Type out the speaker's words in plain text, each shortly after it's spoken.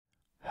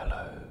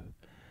Hello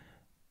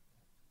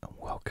and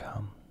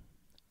welcome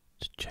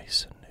to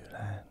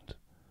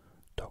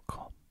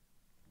jasonnewland.com.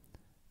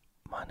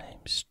 My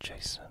name's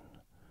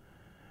Jason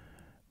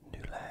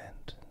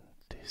Newland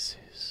and this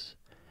is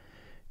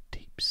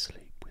Deep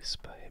Sleep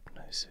Whisper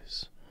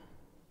Hypnosis.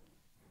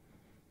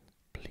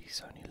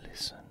 Please only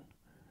listen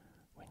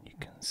when you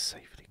can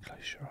safely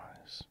close your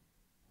eyes.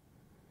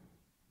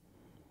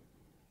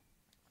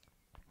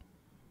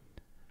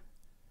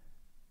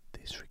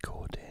 This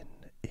recording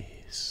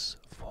is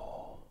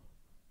for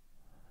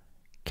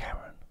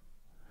Karen.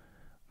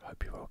 I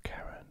hope you're well,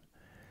 Karen.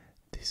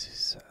 This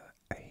is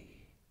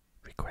a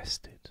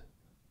requested.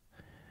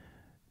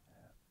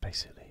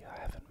 Basically, I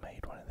haven't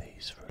made one of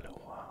these for a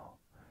little while,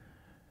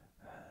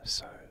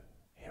 so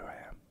here I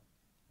am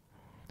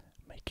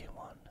making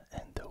one,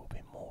 and there will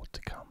be more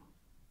to come.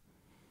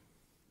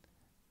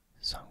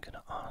 So I'm going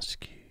to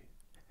ask you,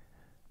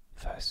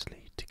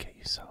 firstly, to get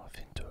yourself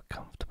into a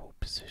comfortable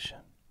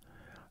position,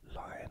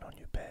 lying on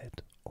your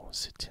bed or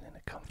sitting in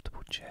a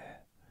comfortable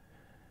chair.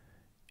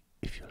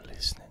 If you're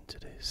listening to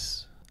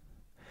this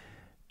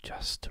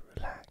just to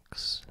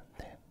relax, and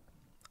then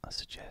I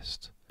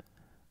suggest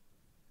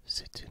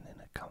sitting in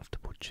a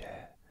comfortable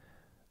chair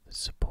that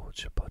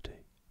supports your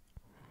body.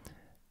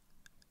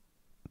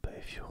 But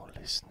if you're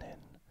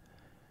listening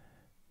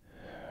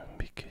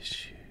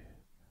because you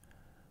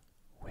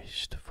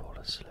wish to fall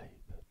asleep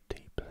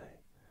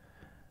deeply,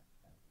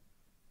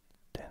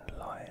 then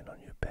lying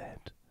on your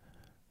bed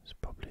is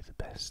probably the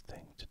best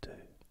thing to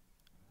do.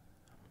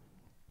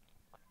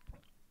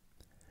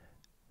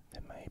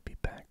 There may be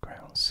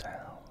background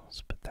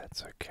sounds, but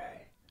that's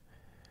okay,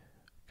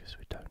 because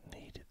we don't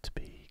need it to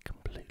be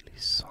completely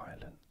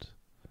silent,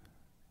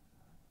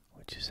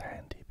 which is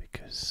handy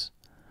because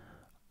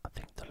I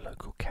think the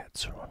local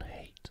cats are on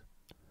heat,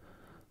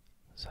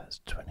 so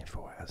it's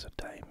 24 hours a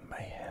day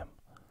mayhem.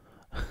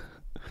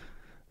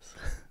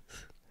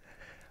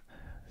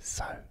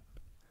 So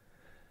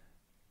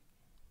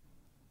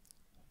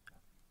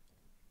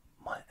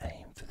my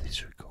aim for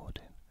this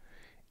recording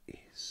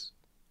is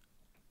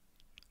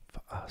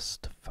for us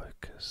to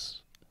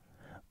focus,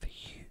 for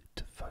you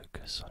to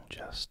focus on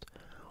just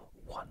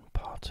one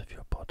part of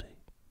your body.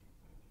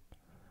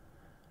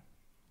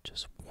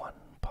 Just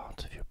one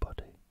part of your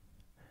body.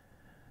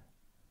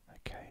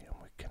 Okay, and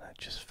we're gonna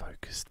just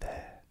focus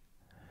there.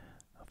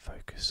 And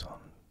focus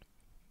on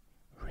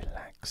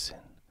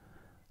relaxing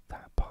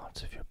that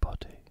part of your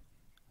body.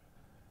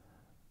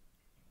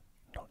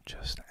 Not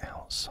just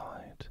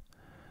outside,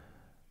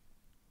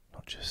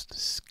 not just the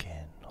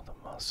skin or the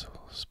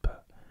muscles,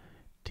 but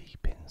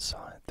deep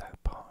inside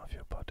that part of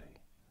your body.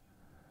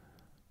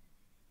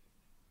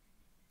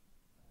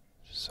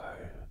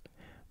 So,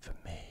 for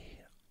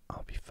me,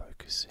 I'll be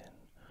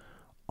focusing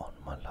on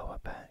my lower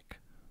back,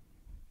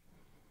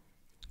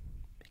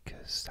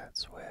 because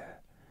that's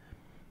where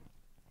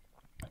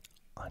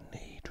I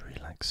need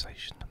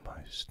relaxation the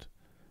most.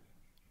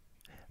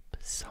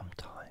 But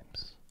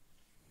sometimes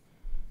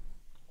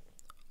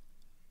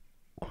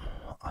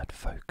I'd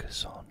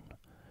focus on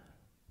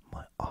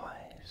my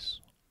eyes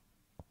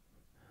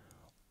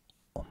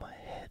or my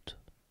head,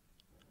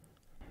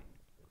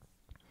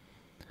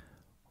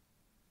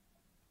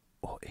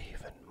 or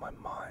even my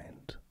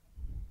mind,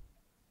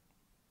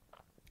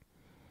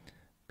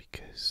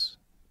 because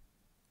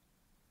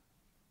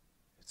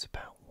it's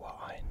about what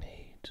I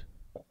need.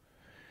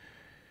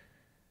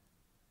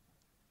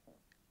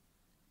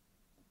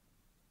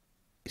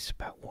 It's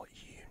about what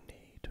you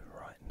need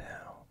right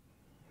now.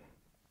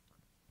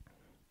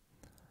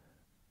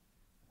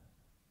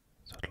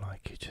 So I'd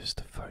like you just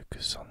to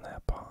focus on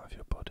that part of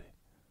your body.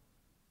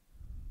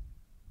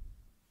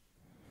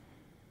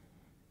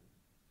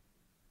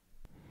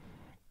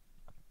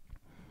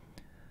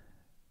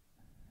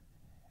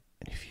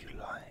 And if you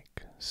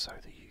like, so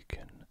that you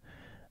can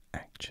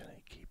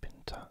actually keep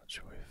in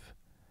touch with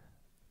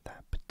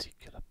that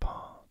particular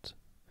part,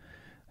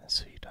 and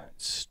so you don't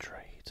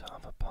stray to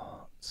other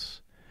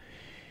parts,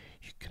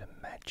 you can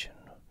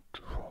imagine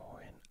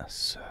drawing a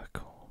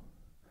circle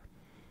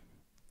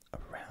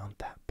around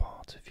that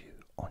part of you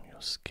on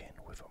your skin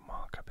with a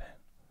marker pen.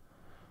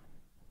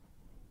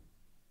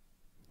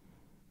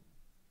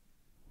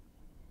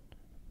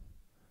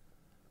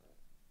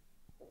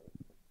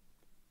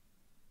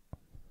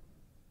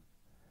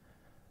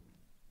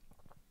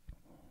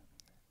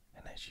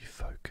 And as you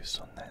focus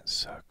on that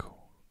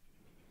circle,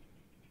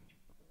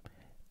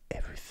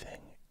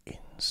 everything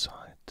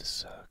inside the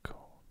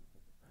circle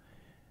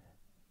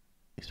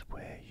is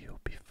where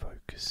you'll be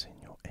focusing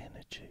your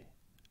energy.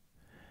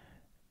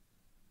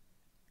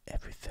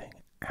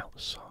 Everything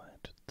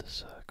outside the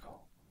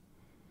circle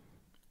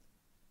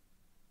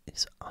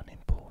is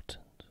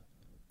unimportant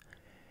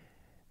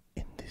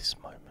in this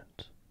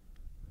moment.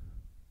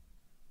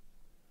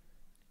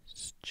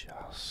 It's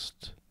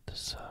just the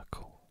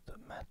circle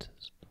that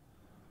matters.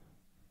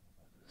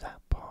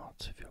 That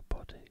part of your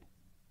body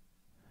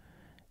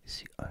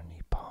is the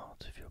only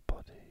part of your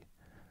body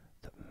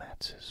that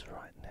matters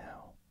right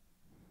now.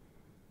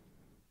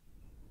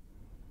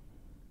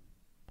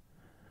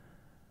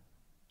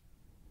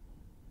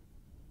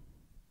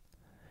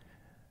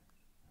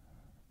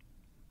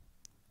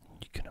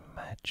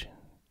 imagine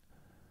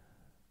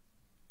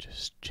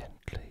just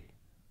gently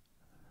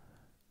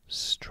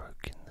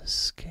stroking the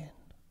skin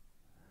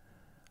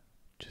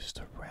just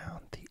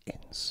around the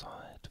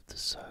inside of the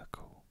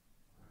circle,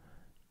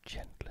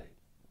 gently,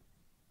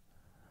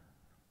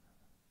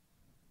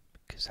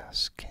 because our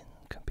skin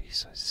can be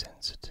so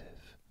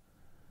sensitive.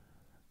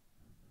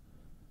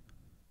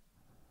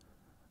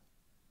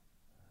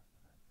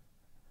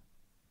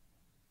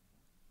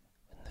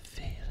 And the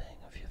feeling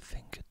of your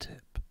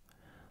fingertip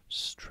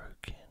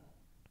stroking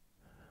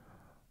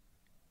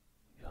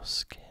your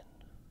skin,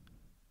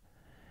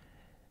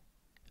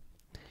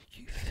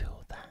 you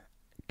feel that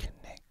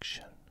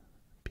connection,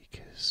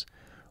 because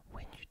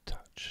when you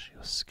touch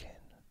your skin,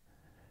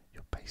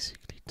 you're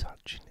basically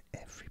touching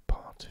every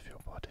part of your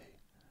body,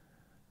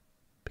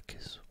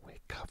 because we're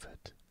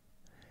covered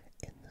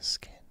in the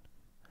skin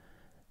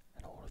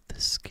and all of the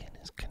skin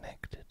is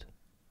connected.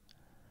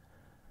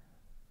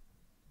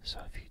 So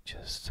if you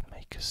just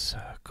make a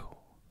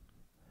circle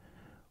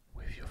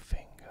with your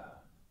finger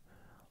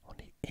on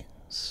the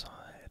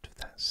inside of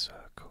that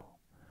circle,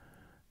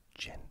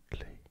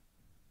 gently,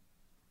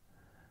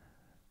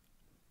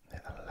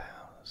 it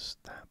allows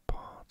that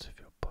part of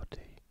your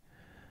body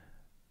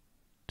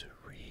to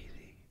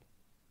really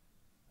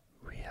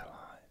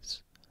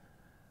realize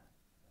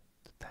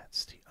that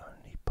that's the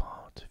only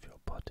part of your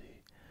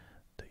body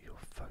that you're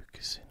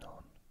focusing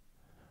on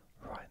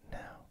right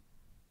now.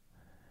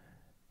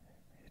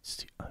 It's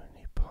the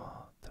only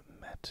part that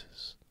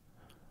matters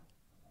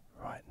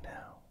right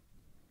now.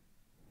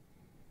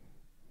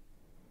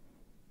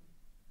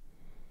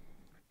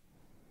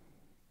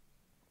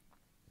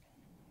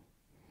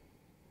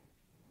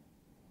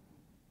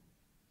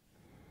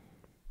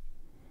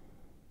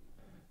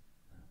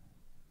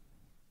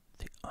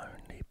 The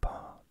only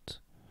part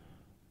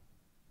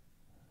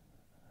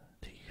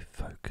that you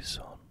focus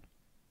on,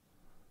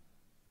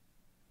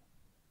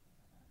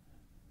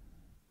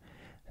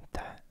 and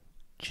that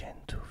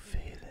gentle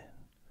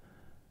feeling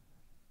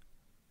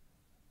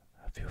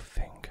of your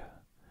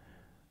finger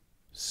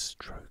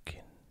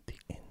stroking the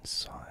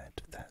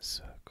inside of that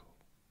circle.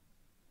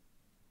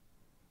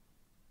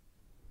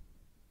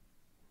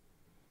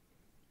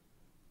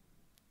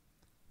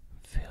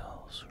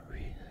 Feels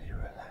really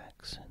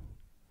relaxing.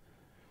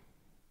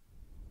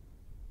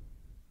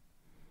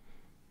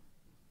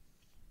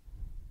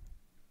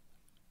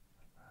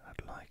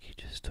 I'd like you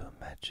just to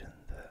imagine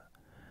that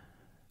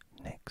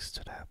next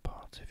to that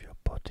part of your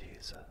body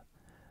is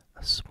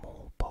a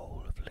small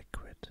bowl of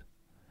liquid.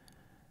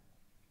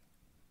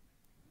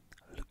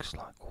 It looks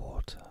like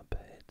water,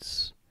 but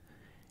it's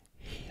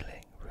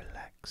healing,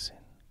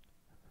 relaxing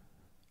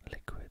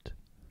liquid.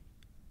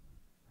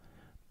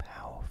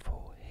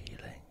 Powerful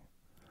healing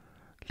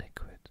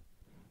liquid.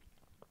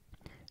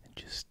 And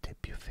just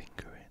dip your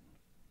finger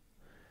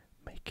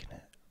in, making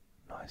it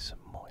nice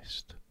and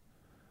moist.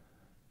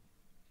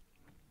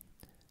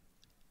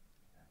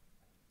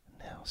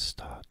 Now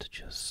start to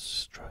just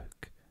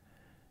stroke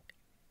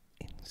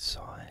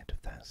inside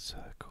of that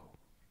circle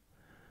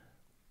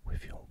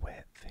with your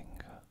wet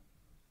finger.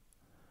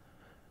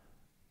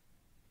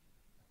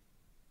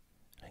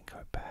 Then go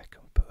back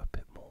and put a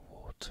bit more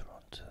water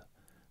onto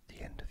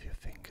the end of your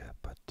finger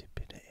by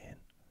dipping it in.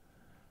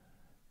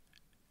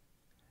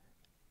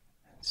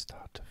 And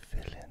start to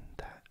fill in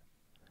that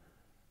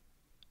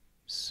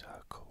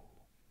circle,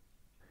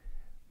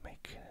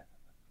 making it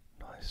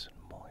nice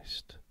and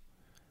moist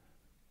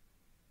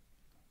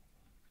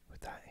with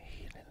that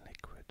healing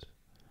liquid.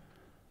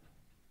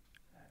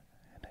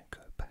 And then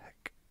go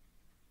back,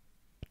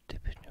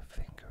 dipping your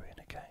finger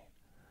in again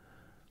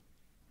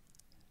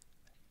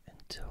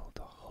until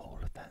the whole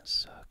of that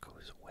circle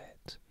is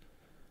wet,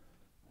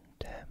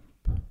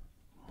 damp,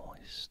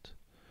 moist,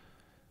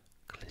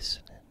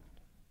 glistening.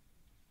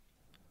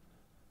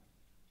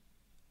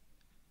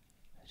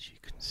 As you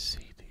can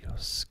see that your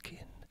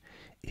skin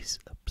is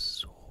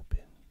absorbing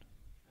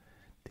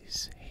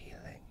this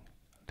healing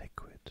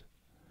liquid.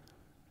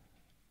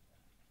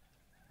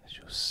 As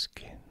your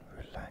skin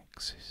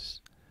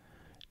relaxes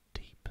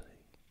deeply.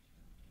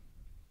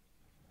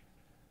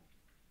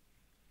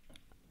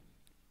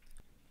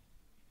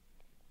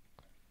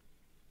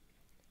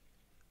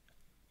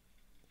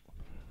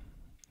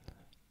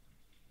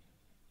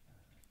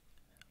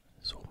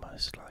 It's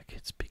almost like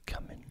it's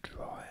becoming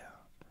drier.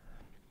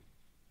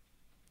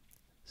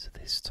 So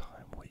this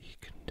time what you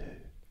can do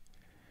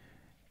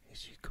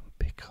is you can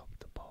pick up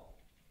the bowl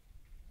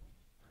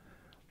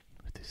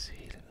with this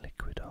healing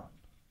liquid on.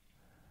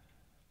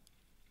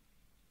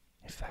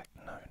 In fact,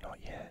 no, not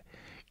yet.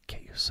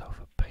 Get yourself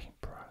a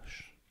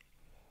paintbrush.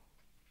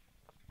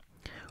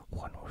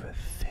 One with a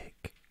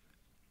thick,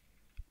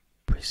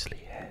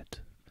 bristly head,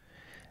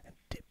 and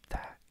dip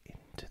that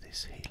into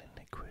this healing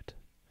liquid.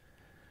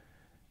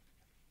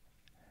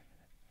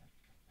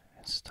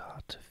 And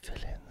start to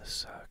fill in the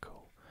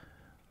circle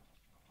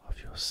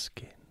of your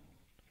skin,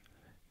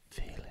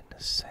 feeling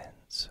the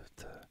sense of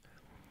the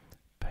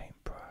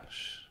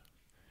paintbrush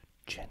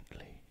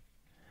gently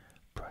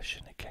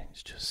brushing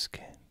against your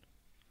skin,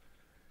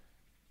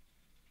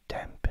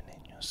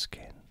 dampening your your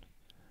skin,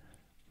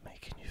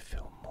 making you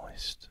feel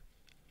moist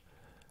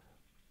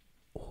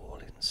all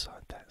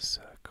inside that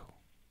circle.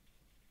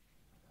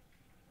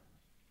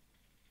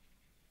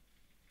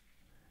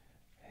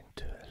 And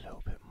do it a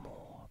little bit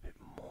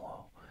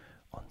more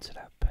onto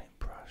that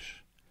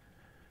paintbrush,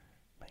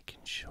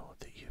 making sure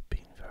that you've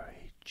been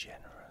very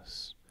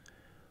generous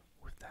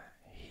with that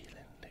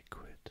healing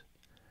liquid,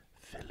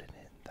 filling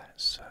in that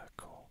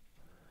circle.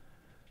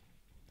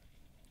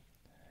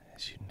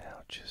 As you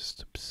now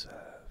just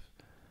observe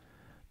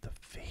the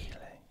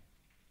feeling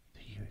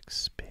that you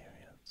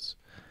experience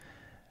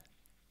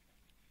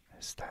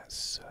as that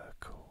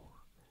circle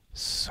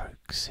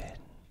soaks in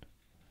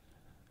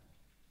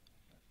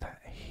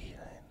that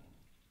healing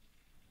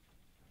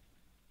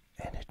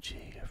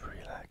energy of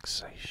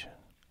relaxation,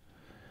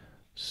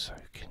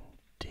 soaking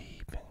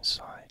deep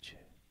inside you.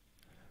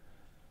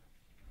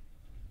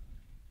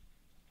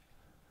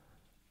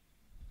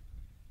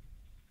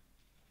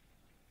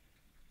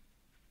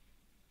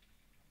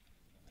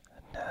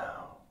 And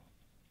now,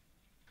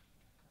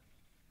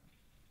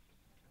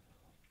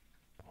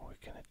 what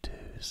we're going to do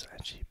is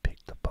actually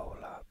pick the bowl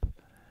up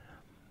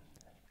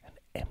and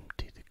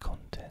empty the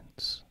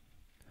contents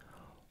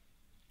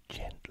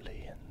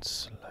gently and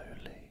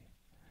slowly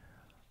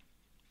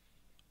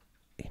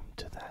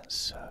into that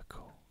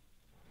circle,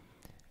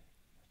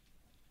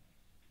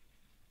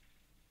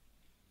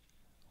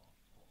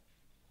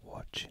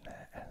 watching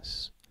it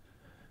as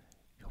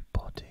your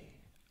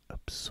body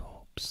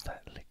absorbs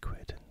that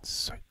liquid and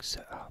soaks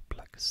it up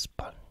like a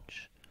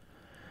sponge.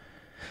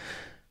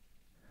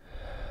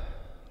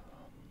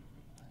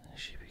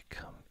 As you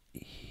become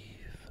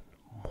even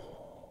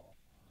more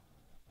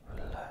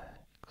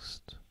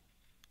relaxed,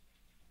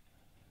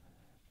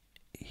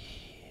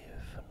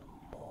 even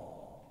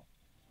more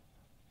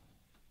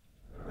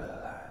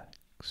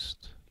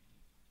relaxed,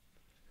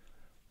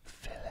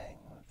 filling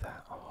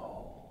that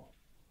hole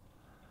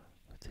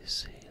with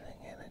this healing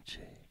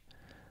energy,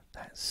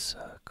 that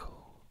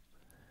circle,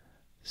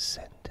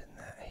 sending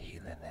that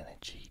healing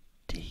energy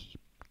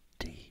deep,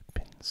 deep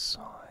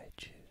inside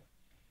you.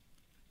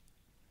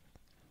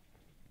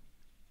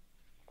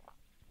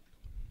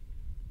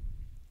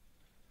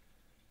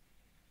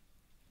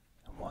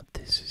 And what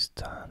this has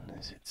done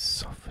is it's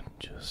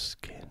softened your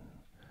skin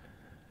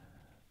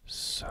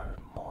so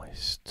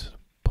moist to the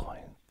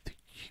point that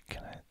you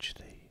can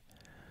actually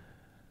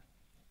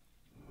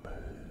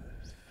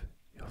move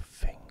your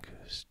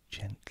fingers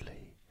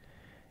gently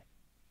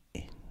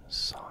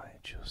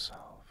inside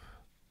yourself.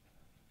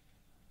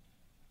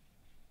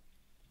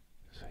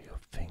 So your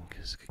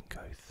fingers can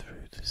go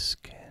through the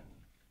skin,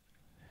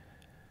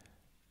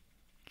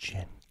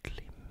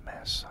 gently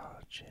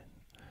massaging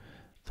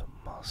the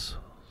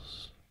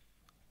muscles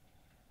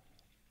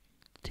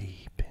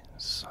deep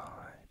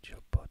inside your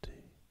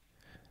body,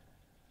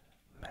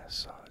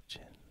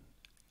 massaging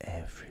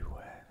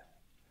everywhere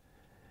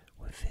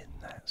within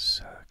that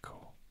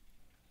circle.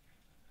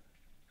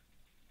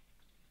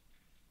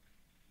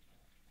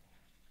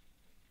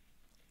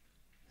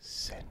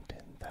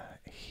 Sending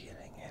that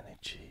healing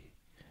energy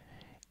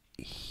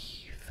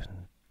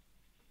even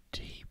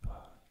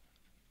deeper,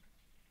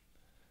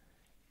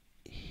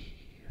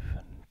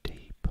 even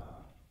deeper.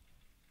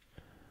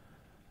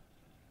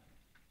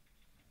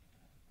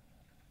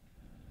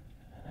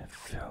 And it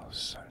feels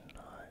so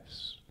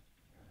nice.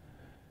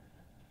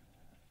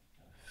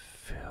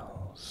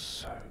 Feels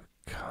so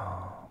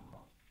calm.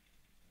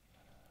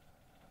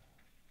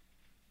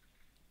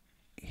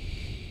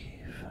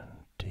 Even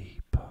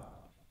deeper.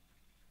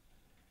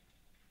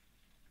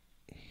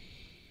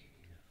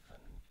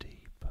 Even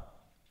deeper.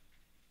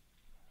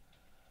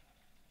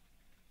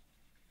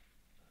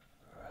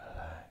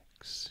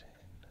 Relaxing.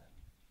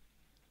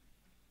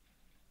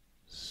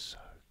 So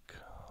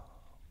calm.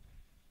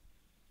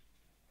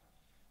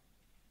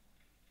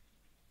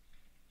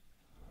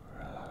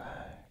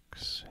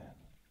 Relaxing.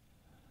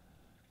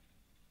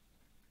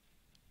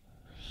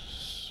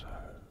 So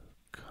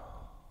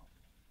calm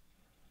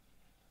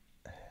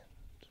and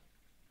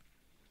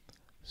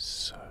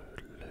so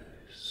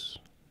loose,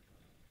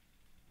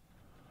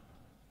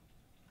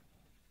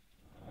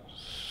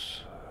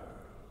 so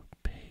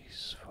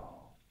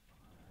peaceful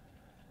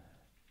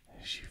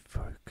as you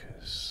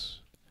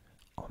focus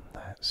on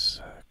that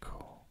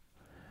circle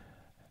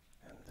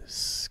and the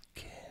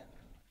skin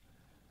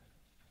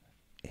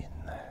in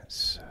that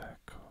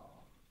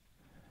circle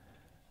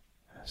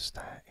as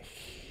that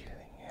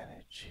healing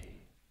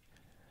energy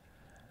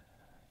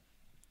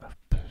of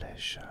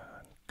pleasure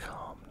and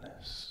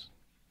calmness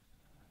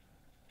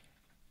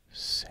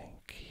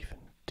sink even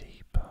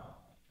deeper.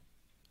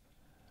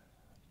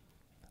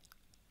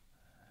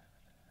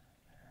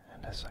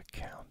 And as I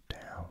count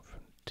down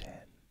from 10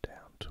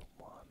 down to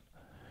 1,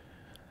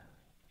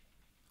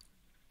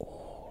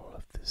 all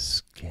of the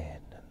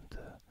skin and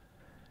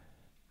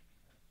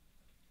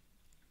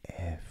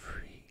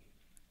every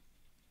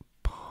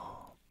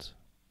part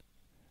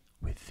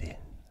within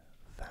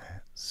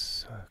that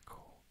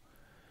circle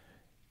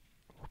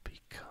will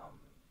become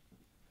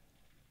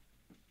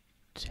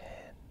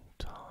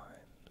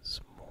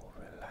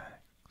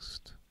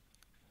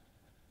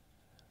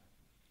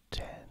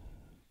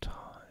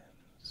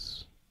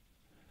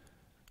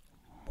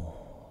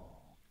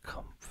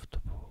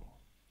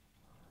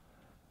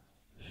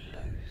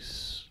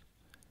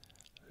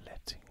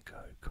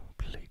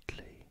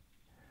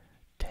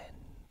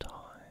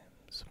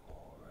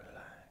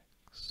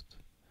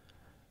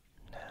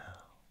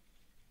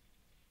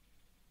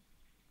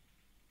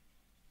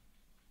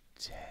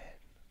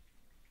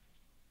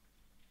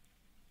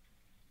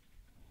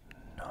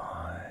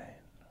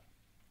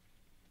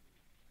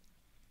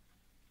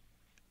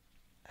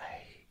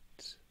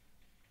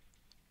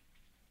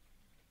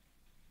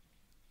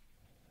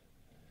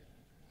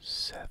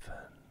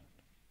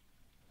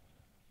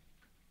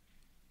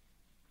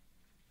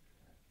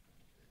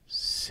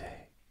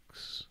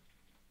six,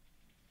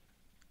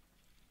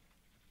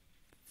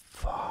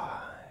 5,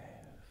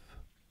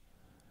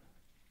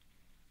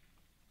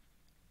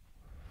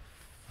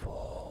 4,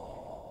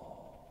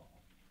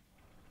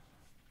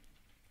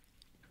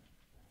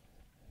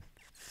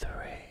 3,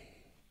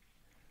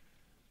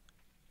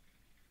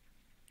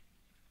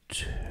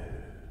 2,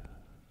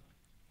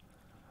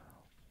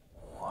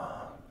 1,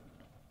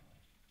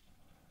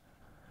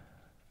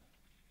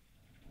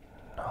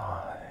 9,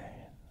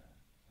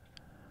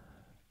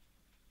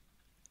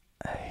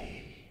 8,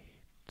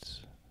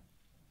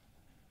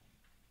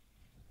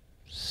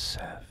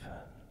 7,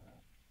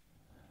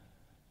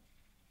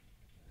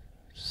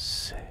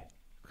 6,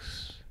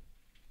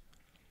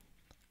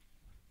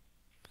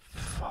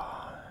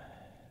 5,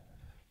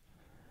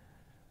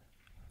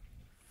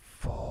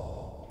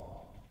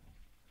 4,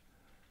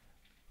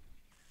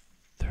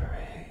 3,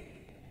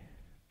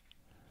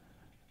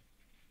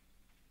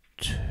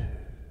 2,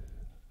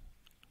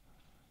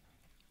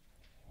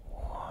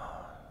 1,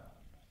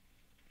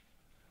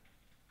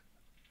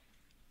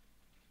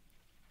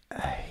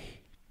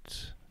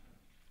 8,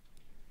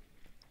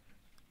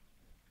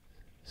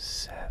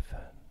 7,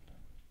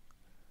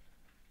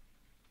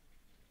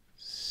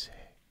 6,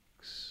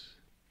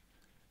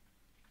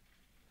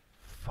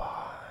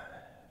 5,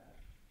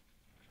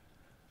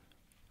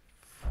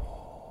 4,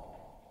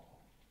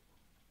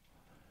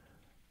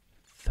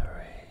 3,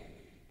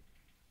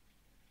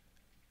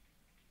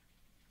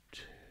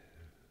 2,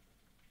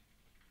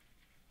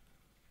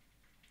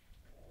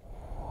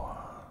 1,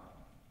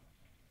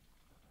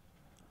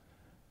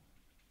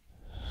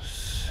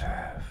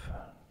 7,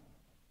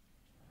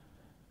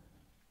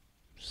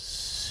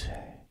 6,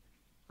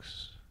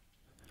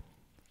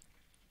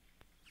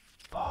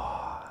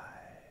 5,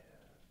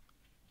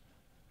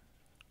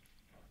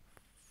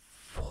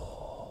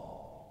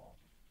 4,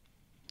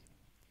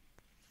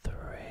 3,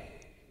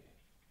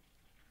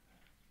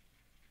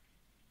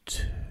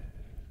 2,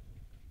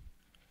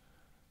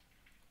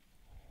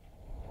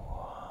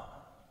 1,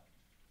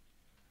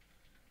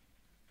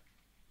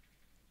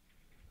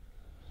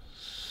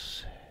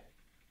 6,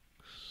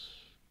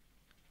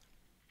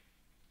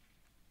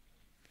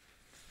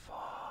 5,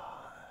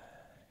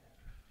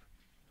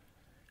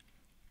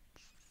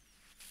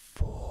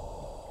 4,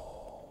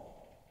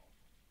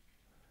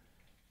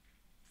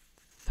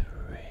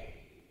 3,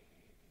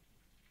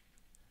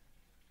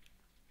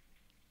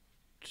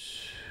 2,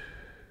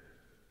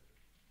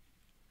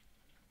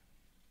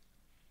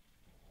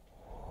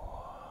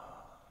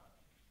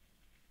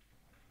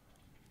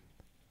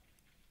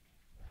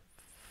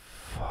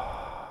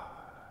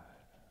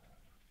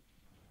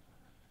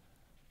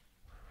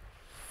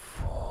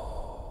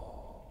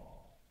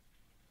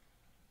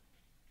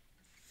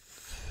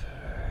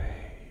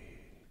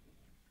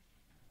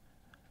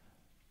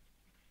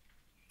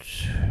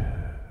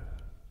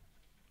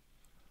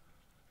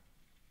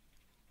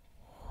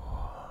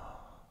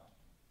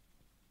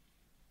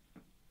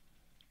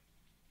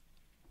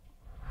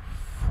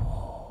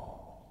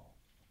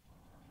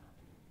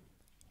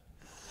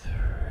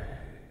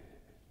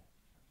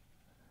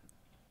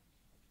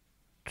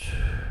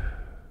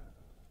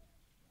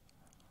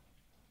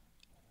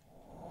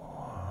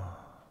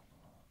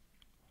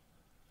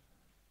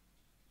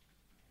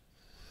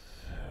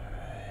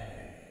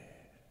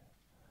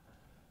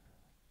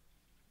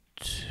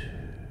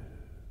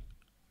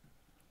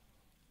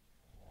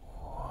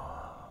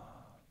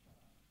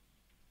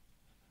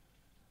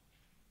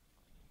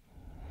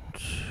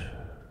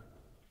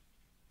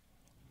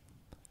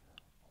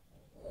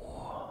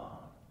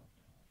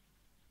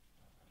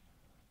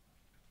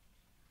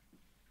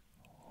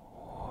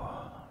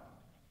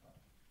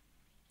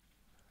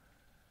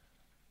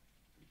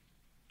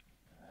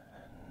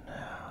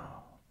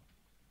 Now,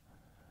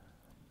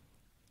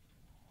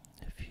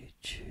 if you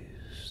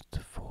choose to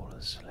fall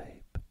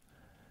asleep,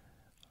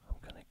 I'm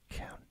going to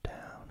count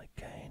down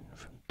again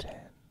from 10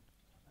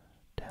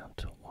 down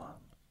to 1,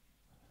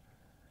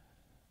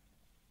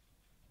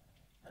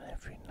 and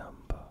every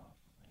number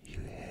you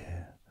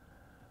hear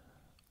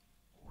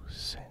will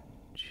send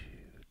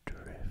you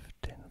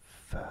drifting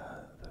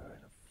further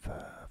and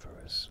further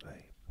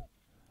asleep,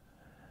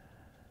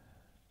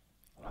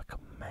 like a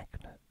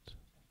magnet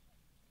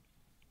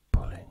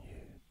pulling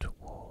you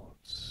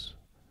towards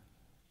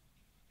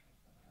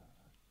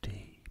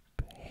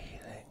deep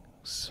healing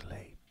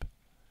sleep.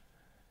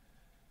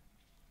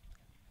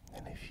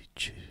 And if you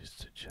choose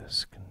to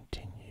just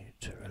continue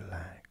to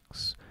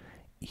relax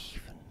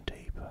even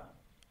deeper,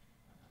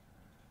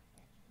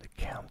 the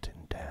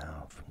counting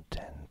down from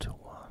 10 to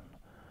 1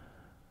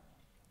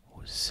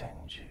 will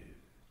send you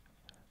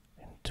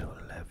into a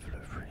level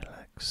of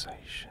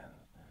relaxation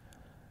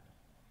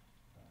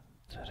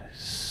that is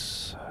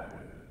so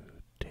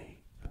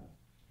deep,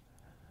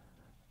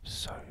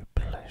 so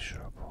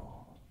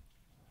pleasurable,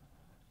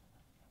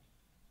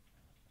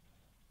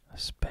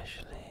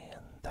 especially in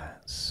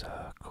that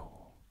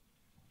circle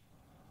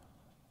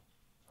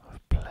of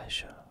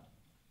pleasure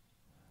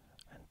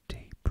and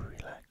deep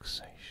relaxation.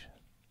 relaxation.